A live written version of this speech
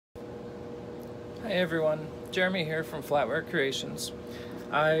Hey everyone, Jeremy here from Flatware Creations.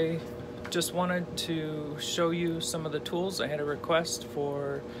 I just wanted to show you some of the tools. I had a request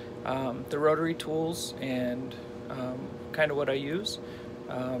for the rotary tools and kind of what I use.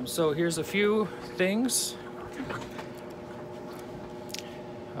 So here's a few things.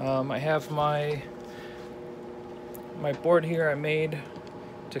 I have my board here I made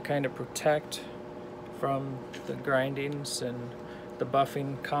to kind of protect from the grindings and the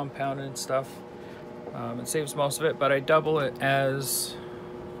buffing compound and stuff. It saves most of it, but I double it as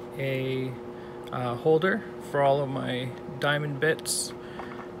a holder for all of my diamond bits.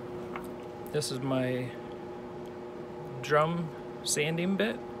 This is my drum sanding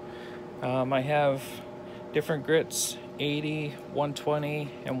bit. I have different grits, 80,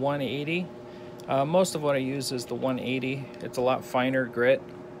 120, and 180. Most of what I use is the 180. It's a lot finer grit.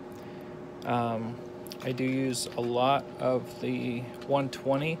 I do use a lot of the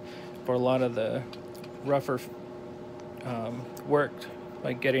 120 for a lot of the rougher work,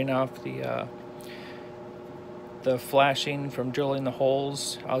 like getting off the flashing from drilling the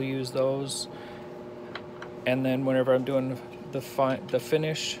holes. I'll use those, and then whenever I'm doing the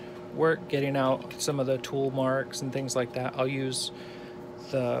finish work, getting out some of the tool marks and things like that, I'll use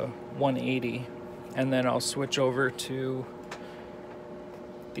the 180, and then I'll switch over to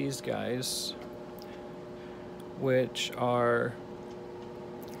these guys, which are,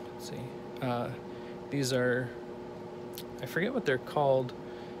 let's see, these are, I forget what they're called.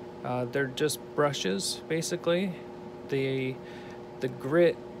 They're just brushes, basically. The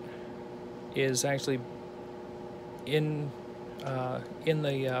grit is actually in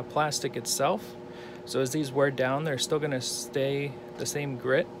the plastic itself. So as these wear down, they're still going to stay the same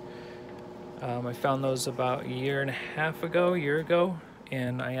grit. I found those about a year ago,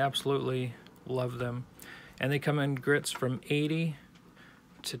 and I absolutely love them. And they come in grits from 80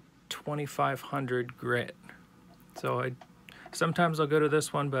 to 2500 grit. So sometimes I'll go to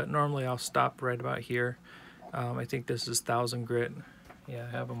this one, but normally I'll stop right about here. I think this is 1000 grit. Yeah,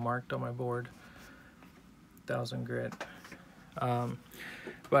 I have them marked on my board. 1000 grit.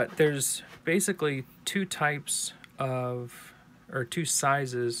 But there's basically two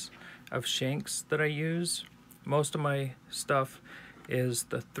sizes of shanks that I use. Most of my stuff is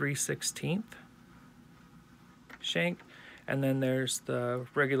the 3/16 shank, and then there's the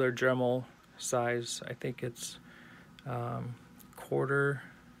regular Dremel size. I think it's 1/4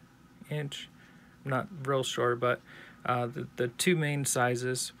 inch. I'm not real sure, but the two main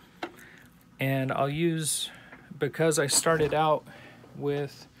sizes. And I'll use, because I started out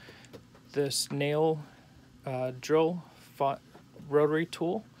with this nail drill rotary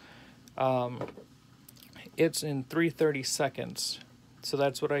tool, it's in 3/32, so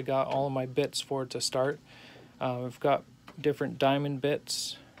that's what I got all of my bits for to start. I've got different diamond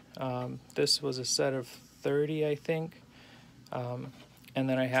bits. This was a set of 30, I think. And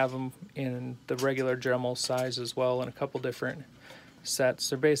then I have them in the regular Dremel size as well, in a couple different sets.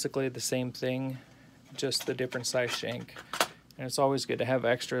 They're basically the same thing, just the different size shank. And it's always good to have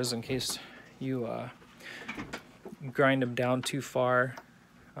extras in case you grind them down too far.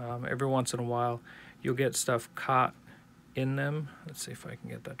 Every once in a while, you'll get stuff caught in them. Let's see if I can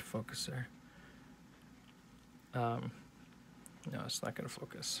get that to focus there. No, it's not going to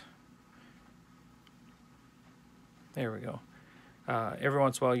focus. There we go. Every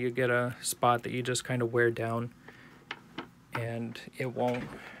once in a while you get a spot that you just kind of wear down and it won't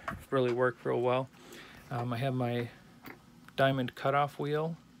really work real well. I have my diamond cutoff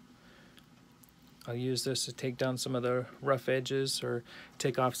wheel. I'll use this to take down some of the rough edges or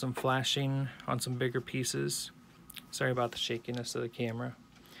take off some flashing on some bigger pieces. Sorry about the shakiness of the camera.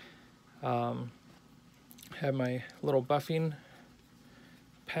 Have my little buffing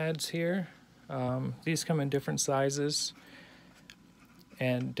pads here. These come in different sizes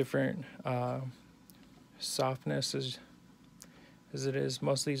and different softness as it is.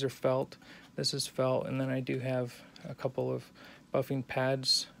 Most of these are felt. This is felt, and then I do have a couple of buffing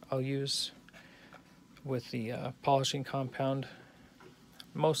pads I'll use with the polishing compound.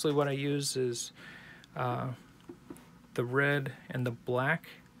 Mostly what I use is the red and the black.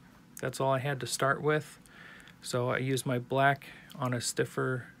 That's all I had to start with. So I use my black on a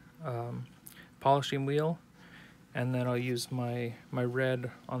stiffer polishing wheel, and then I'll use my red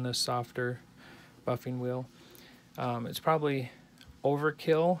on this softer buffing wheel. It's probably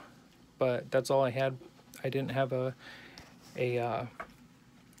overkill, but that's all I had. I didn't have a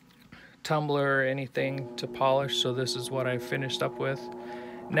tumbler or anything to polish, so this is what I finished up with.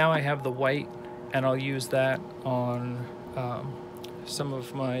 Now I have the white, and I'll use that on some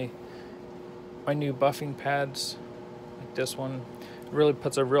of my new buffing pads. Like this one really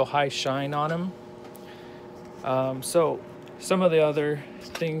puts a real high shine on them, So some of the other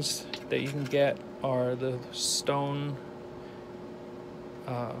things that you can get are the stone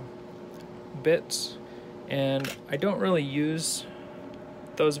bits, and I don't really use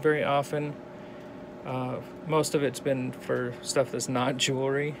those very often. Most of it's been for stuff that's not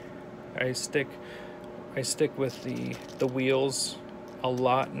jewelry. I stick with the wheels a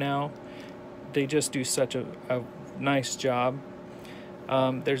lot now. They just do such a nice job.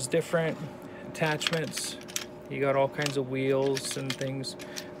 There's different attachments. You got all kinds of wheels and things,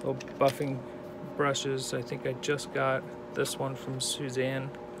 little buffing brushes. I think I just got this one from Suzanne.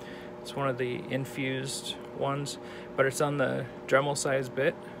 It's one of the infused ones, but it's on the Dremel size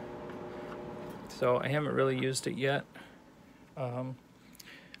bit, so I haven't really used it yet. Like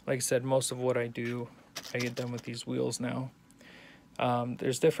I said, most of what I do, I get done with these wheels now.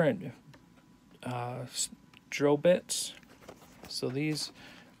 There's different drill bits. So these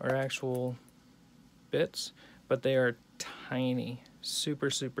are actual bits, but they are tiny, super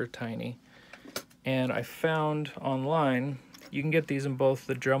tiny. And I found online, you can get these in both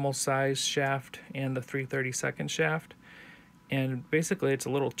the Dremel size shaft and the 3/32 shaft. And basically it's a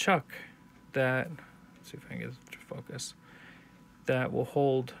little chuck that, let's see if I can get it to focus, that will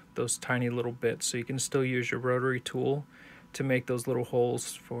hold those tiny little bits, so you can still use your rotary tool to make those little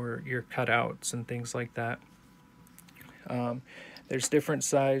holes for your cutouts and things like that. There's different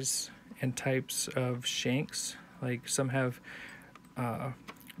size and types of shanks. Like some have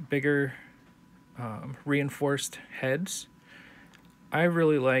bigger reinforced heads. I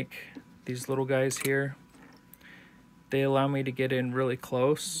really like these little guys here. They allow me to get in really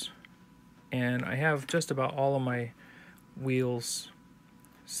close, and I have just about all of my wheels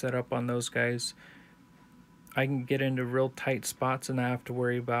set up on those guys. I can get into real tight spots and I have to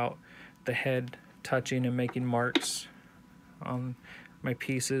worry about the head touching and making marks on my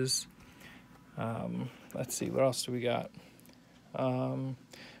pieces. Let's see, what else do we got?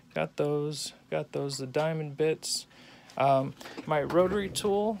 Got those, the diamond bits. My rotary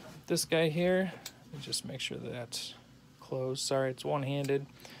tool, this guy here, let me just make sure that that's closed. Sorry, it's one-handed.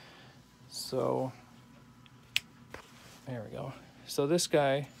 So there we go. So this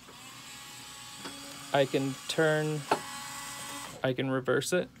guy, I can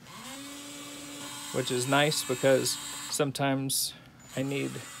reverse it, which is nice because sometimes I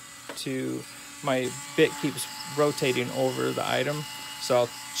need to, my bit keeps rotating over the item, so I'll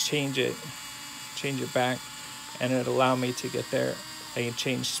change it back, and it'll allow me to get there. I can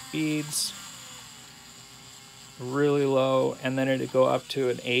change speeds really low, and then it'll go up to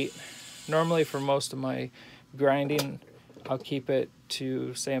an 8. Normally for most of my grinding, I'll keep it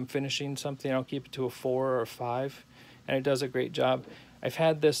to, say I'm finishing something, I'll keep it to a 4 or a 5, and it does a great job. I've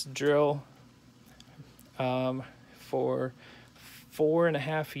had this drill for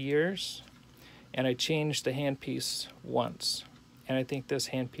 4.5 years, and I changed the handpiece once, and I think this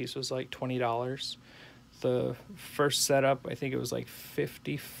handpiece was like $20. The first setup, I think it was like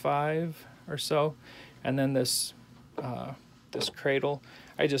 $55 or so, and then this cradle,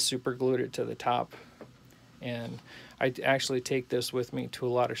 I just super glued it to the top, and I actually take this with me to a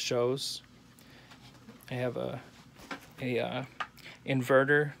lot of shows. I have a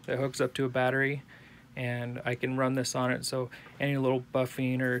inverter that hooks up to a battery, and I can run this on it, so any little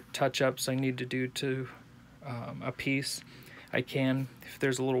buffing or touch-ups I need to do to a piece, I can. If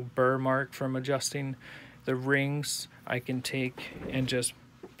there's a little burr mark from adjusting the rings, I can take and just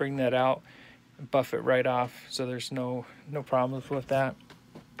bring that out, buff it right off, so there's no problems with that.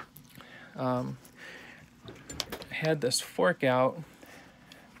 I had this fork out.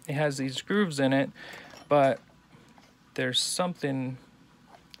 It has these grooves in it, but there's something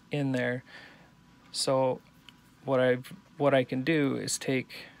in there. So what I can do is take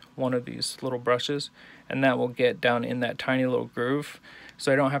one of these little brushes, and that will get down in that tiny little groove,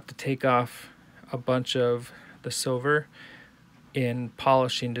 so I don't have to take off a bunch of the silver in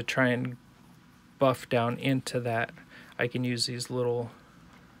polishing to try and buff down into that. I can use these little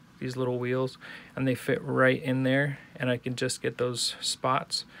wheels, and they fit right in there, and I can just get those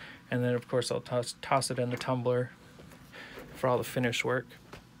spots, and then of course I'll toss it in the tumbler for all the finish work.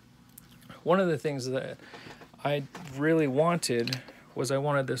 One of the things that I really wanted was I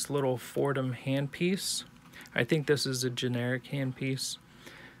wanted this little Fordham handpiece. I think this is a generic handpiece.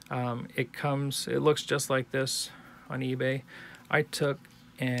 It looks just like this on eBay. I took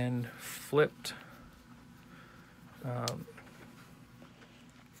and flipped,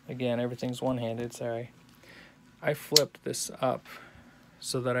 again, everything's one-handed, sorry. I flipped this up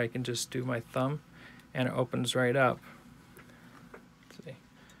so that I can just do my thumb, and it opens right up. Let's see.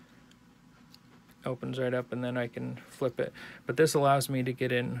 Opens right up, and then I can flip it. But this allows me to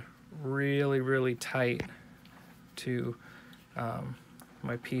get in really tight to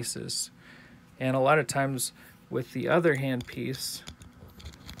my pieces. And a lot of times with the other hand piece,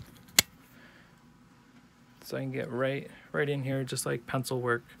 so I can get right in here, just like pencil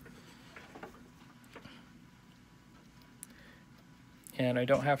work. And I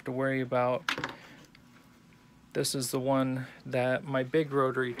don't have to worry about, this is the one that my big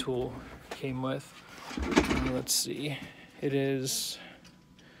rotary tool came with. Let's see, it is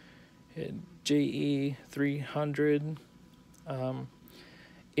JE 300.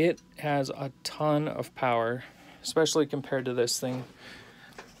 It has a ton of power, especially compared to this thing.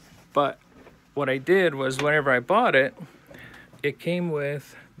 But what I did was, whenever I bought it, it came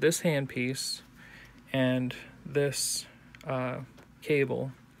with this handpiece and this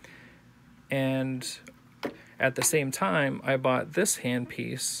cable, and at the same time I bought this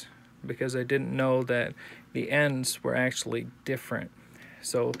handpiece because I didn't know that the ends were actually different.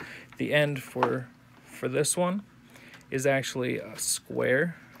 So the end for this one is actually a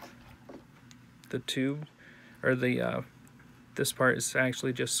square. The tube, or the this part is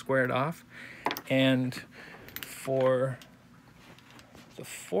actually just squared off. And for the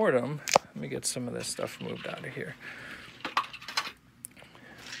Fordham, let me get some of this stuff moved out of here.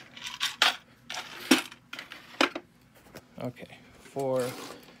 Okay, for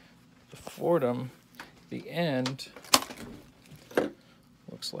the Fordham, the end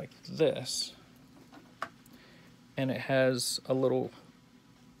looks like this, and it has a little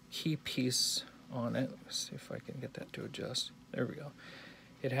key piece on it. Let's see if I can get that to adjust. There we go.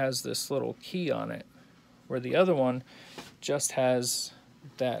 It has this little key on it, where the other one just has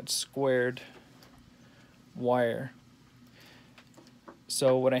that squared wire.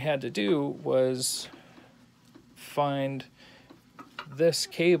 So what I had to do was find this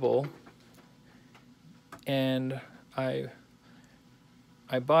cable, and I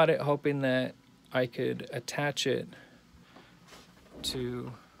bought it hoping that I could attach it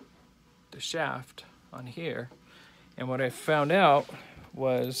to the shaft on here. And what I found out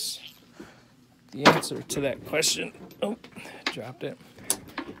was the answer to that question, oh, dropped it,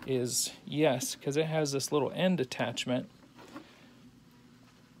 is yes, because it has this little end attachment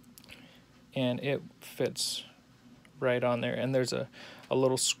and it fits right on there. And there's a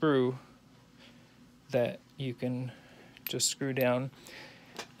little screw that you can just screw down.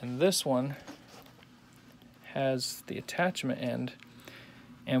 And this one has the attachment end.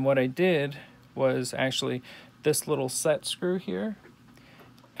 And what I did was, actually, this little set screw here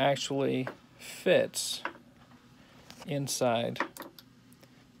actually fits inside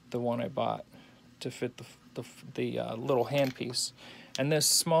the one I bought to fit the little handpiece. And this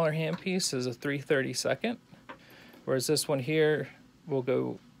smaller handpiece is a 3/32, whereas this one here will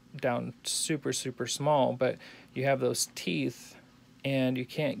go down super small, but you have those teeth and you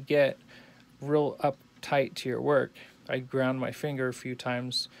can't get real up tight to your work. I ground my finger a few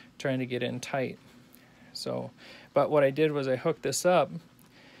times trying to get in tight. So, but what I did was I hooked this up,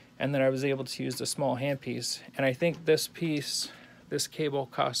 and then I was able to use the small handpiece. And I think this piece, this cable,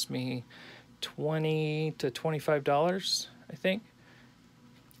 cost me $20 to $25, I think.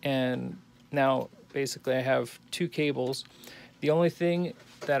 And now basically I have two cables. The only thing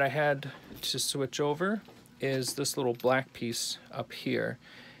that I had to switch over is this little black piece up here.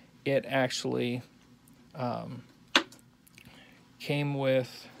 It actually came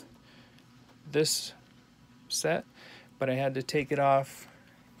with this set, but I had to take it off,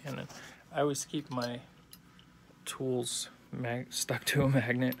 and I always keep my tools stuck to a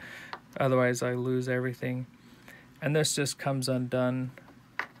magnet, otherwise I lose everything. And this just comes undone.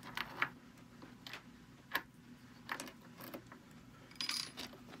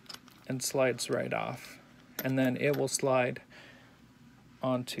 And slides right off, and then it will slide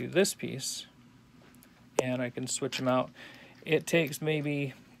onto this piece, and I can switch them out. It takes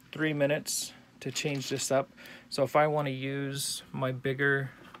maybe 3 minutes to change this up. So if I want to use my bigger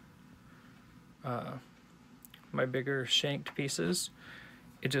shanked pieces,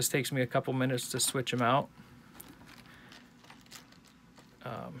 it just takes me a couple minutes to switch them out.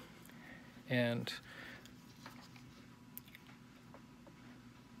 And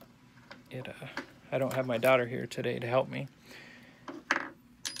I don't have my daughter here today to help me.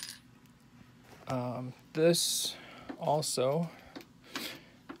 This also,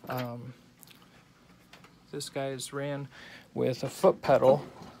 this guy's ran with a foot pedal.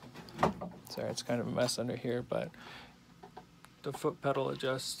 Sorry, it's kind of a mess under here, but the foot pedal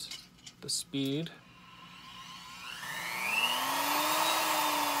adjusts the speed.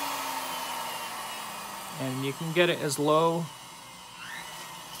 And you can get it as low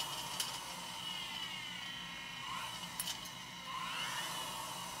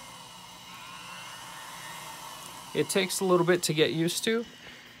It takes a little bit to get used to,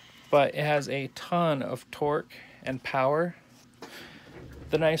 but it has a ton of torque and power.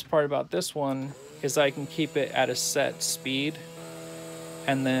 The nice part about this one is I can keep it at a set speed,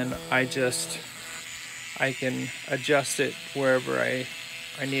 and then I can adjust it wherever I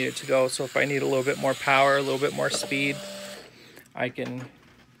need it to go. So if I need a little bit more power, a little bit more speed,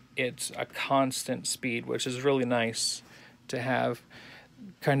 it's a constant speed, which is really nice to have.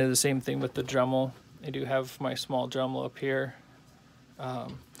 Kind of the same thing with the Dremel. I do have my small Dremel up here.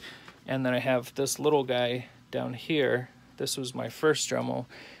 And then I have this little guy down here. This was my first Dremel.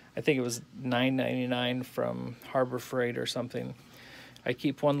 I think it was $9.99 from Harbor Freight or something. I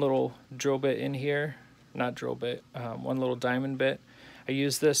keep one little drill bit in here, not drill bit, one little diamond bit. I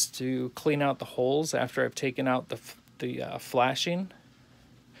use this to clean out the holes after I've taken out the flashing.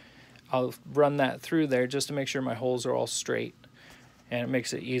 I'll run that through there just to make sure my holes are all straight, and it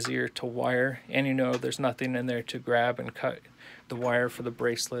makes it easier to wire, and you know there's nothing in there to grab and cut the wire for the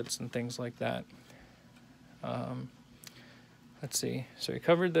bracelets and things like that. Let's see, so we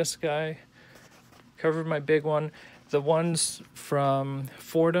covered this guy, covered my big one. The ones from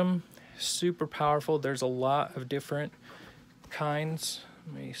Fordham, super powerful. There's a lot of different kinds.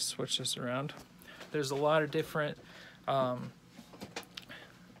 Let me switch this around. There's a lot of different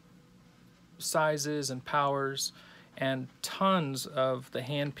sizes and powers, and tons of the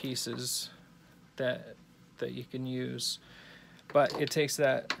hand pieces that you can use. But it takes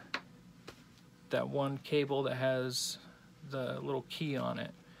that one cable that has the little key on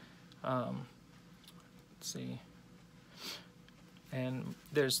it. Let's see. And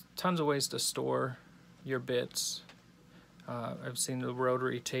there's tons of ways to store your bits. I've seen the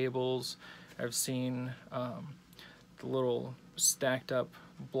rotary tables. I've seen the little stacked up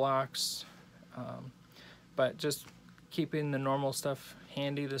blocks. But just keeping the normal stuff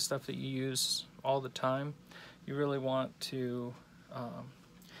handy, the stuff that you use all the time, you really want to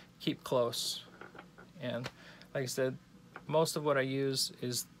keep close. And like I said, most of what I use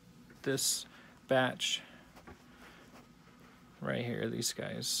is this batch right here, these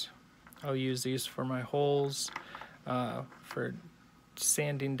guys. I'll use these for my holes, for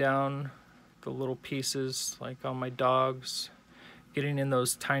sanding down the little pieces, like on my dogs, getting in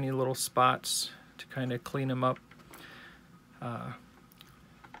those tiny little spots to kind of clean them up.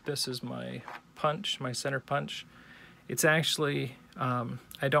 This is my punch, my center punch. It's actually,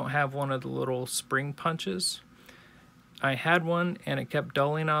 I don't have one of the little spring punches. I had one and it kept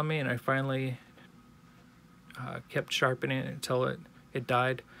dulling on me, and I finally kept sharpening it until it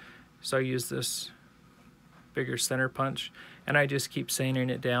died. So I use this bigger center punch, and I just keep sanding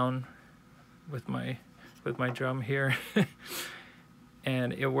it down with my drum here.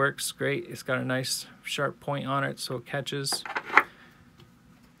 And it works great. It's got a nice sharp point on it, so it catches.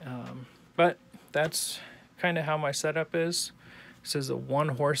 But that's kind of how my setup is. This is a 1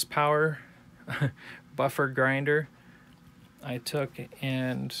 horsepower buffer grinder. I took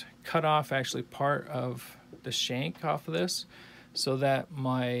and cut off actually part of the shank off of this, so that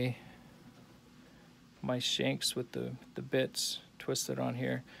my shanks with the bits twisted on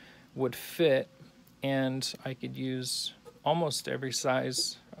here would fit, and I could use almost every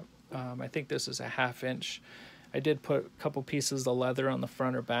size. I think this is a 1/2 inch. I did put a couple pieces of leather on the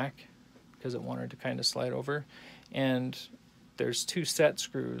front or back because it wanted to kind of slide over, and there's 2 set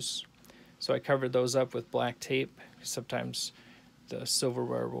screws, so I covered those up with black tape. Sometimes the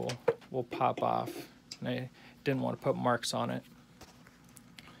silverware will pop off, and I didn't want to put marks on it.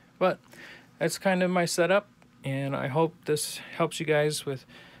 But that's kind of my setup, and I hope this helps you guys with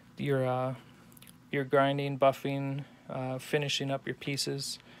your grinding, buffing, finishing up your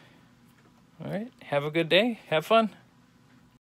pieces. All right, have a good day, have fun.